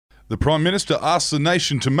The Prime Minister asks the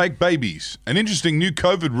nation to make babies, an interesting new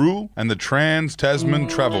COVID rule, and the Trans-Tasman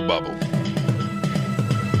travel bubble.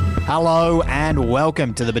 Hello and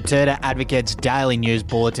welcome to the Betoota Advocate's Daily News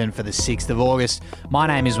Bulletin for the 6th of August. My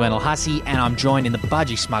name is Wendell Hussey and I'm joined in the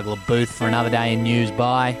Budgie Smuggler booth for another day in news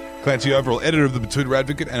by Clancy Overall, editor of the Betoota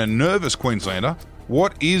Advocate and a nervous Queenslander.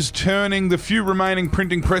 What is turning the few remaining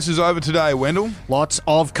printing presses over today, Wendell? Lots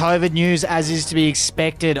of COVID news, as is to be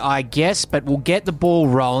expected, I guess, but we'll get the ball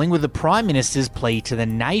rolling with the Prime Minister's plea to the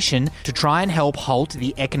nation to try and help halt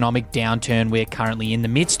the economic downturn we're currently in the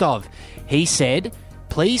midst of. He said,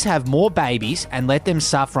 "Please have more babies and let them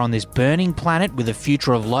suffer on this burning planet with a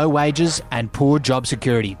future of low wages and poor job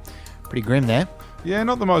security." Pretty grim there. Yeah,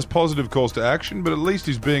 not the most positive calls to action, but at least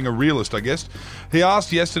he's being a realist, I guess. He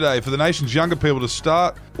asked yesterday for the nation's younger people to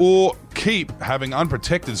start or keep having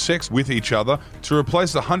unprotected sex with each other to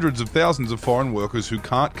replace the hundreds of thousands of foreign workers who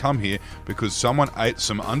can't come here because someone ate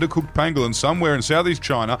some undercooked pangolin somewhere in Southeast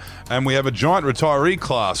China, and we have a giant retiree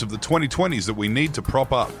class of the 2020s that we need to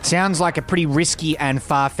prop up. Sounds like a pretty risky and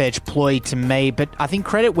far-fetched ploy to me, but I think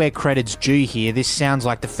credit where credit's due here. This sounds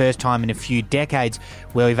like the first time in a few decades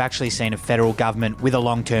where we've actually seen a federal government with a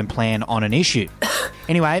long-term plan on an issue.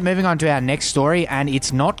 Anyway, moving on to our next story, and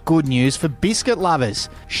it's not good news for biscuit lovers.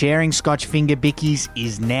 Sharing Scotch finger bickies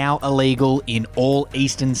is now illegal in all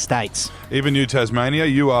eastern states. Even you, Tasmania,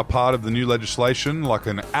 you are part of the new legislation like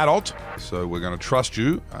an adult, so we're going to trust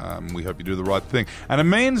you. We hope you do the right thing. And it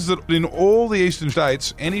means that in all the eastern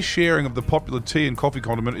states, any sharing of the popular tea and coffee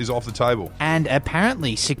condiment is off the table. And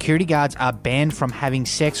apparently, security guards are banned from having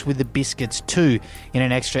sex with the biscuits too, in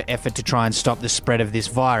an extra effort to try and stop the spread of this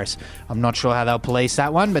virus. I'm not sure how they'll police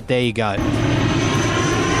that one, but there you go.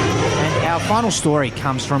 And our final story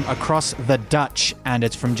comes from across the Dutch, and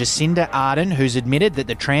it's from Jacinda Ardern, who's admitted that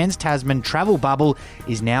the Trans-Tasman travel bubble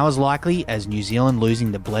is now as likely as New Zealand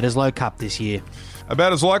losing the Bledisloe Cup this year.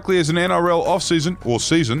 About as likely as an NRL off-season, or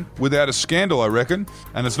season, without a scandal, I reckon.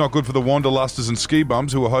 And it's not good for the wanderlusters and ski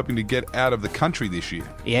bums who are hoping to get out of the country this year.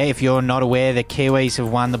 Yeah, if you're not aware, the Kiwis have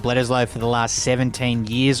won the Bledisloe for the last 17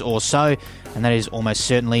 years or so, and that is almost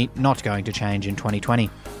certainly not going to change in 2020.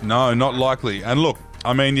 No, not likely. And look,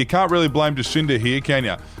 I mean, you can't really blame Jacinda here, can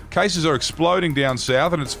you? Cases are exploding down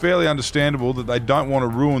south, and it's fairly understandable that they don't want to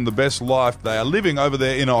ruin the best life they are living over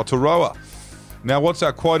there in Aotearoa. Now, what's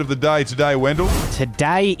our quote of the day today, Wendell?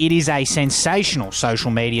 Today, it is a sensational social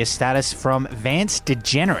media status from Vance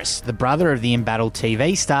DeGeneres, the brother of the embattled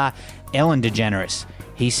TV star Ellen DeGeneres.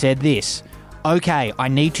 He said this: "Okay, I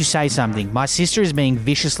need to say something. My sister is being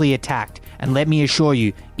viciously attacked, and let me assure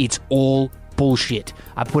you, it's all bullshit.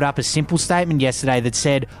 I put up a simple statement yesterday that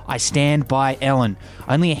said, I stand by Ellen.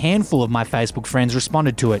 Only a handful of my Facebook friends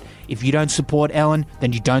responded to it. If you don't support Ellen,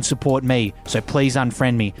 then you don't support me. So please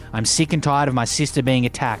unfriend me. I'm sick and tired of my sister being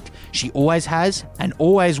attacked. She always has and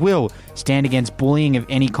always will stand against bullying of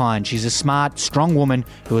any kind. She's a smart, strong woman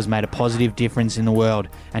who has made a positive difference in the world.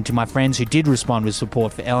 And to my friends who did respond with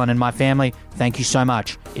support for Ellen and my family, thank you so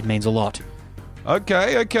much. It means a lot."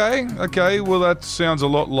 Okay. Well, that sounds a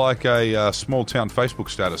lot like a small-town Facebook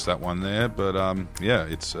status, that one there. But, yeah,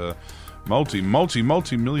 it's a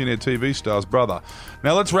multi-millionaire TV star's brother.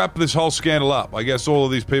 Now, let's wrap this whole scandal up. I guess all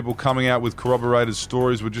of these people coming out with corroborated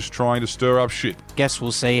stories were just trying to stir up shit. Guess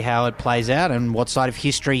we'll see how it plays out and what side of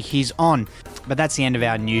history he's on. But that's the end of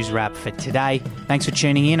our news wrap for today. Thanks for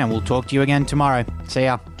tuning in, and we'll talk to you again tomorrow. See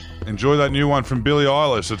ya. Enjoy that new one from Billie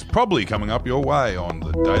Eilish. It's probably coming up your way on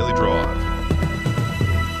The Daily Drive.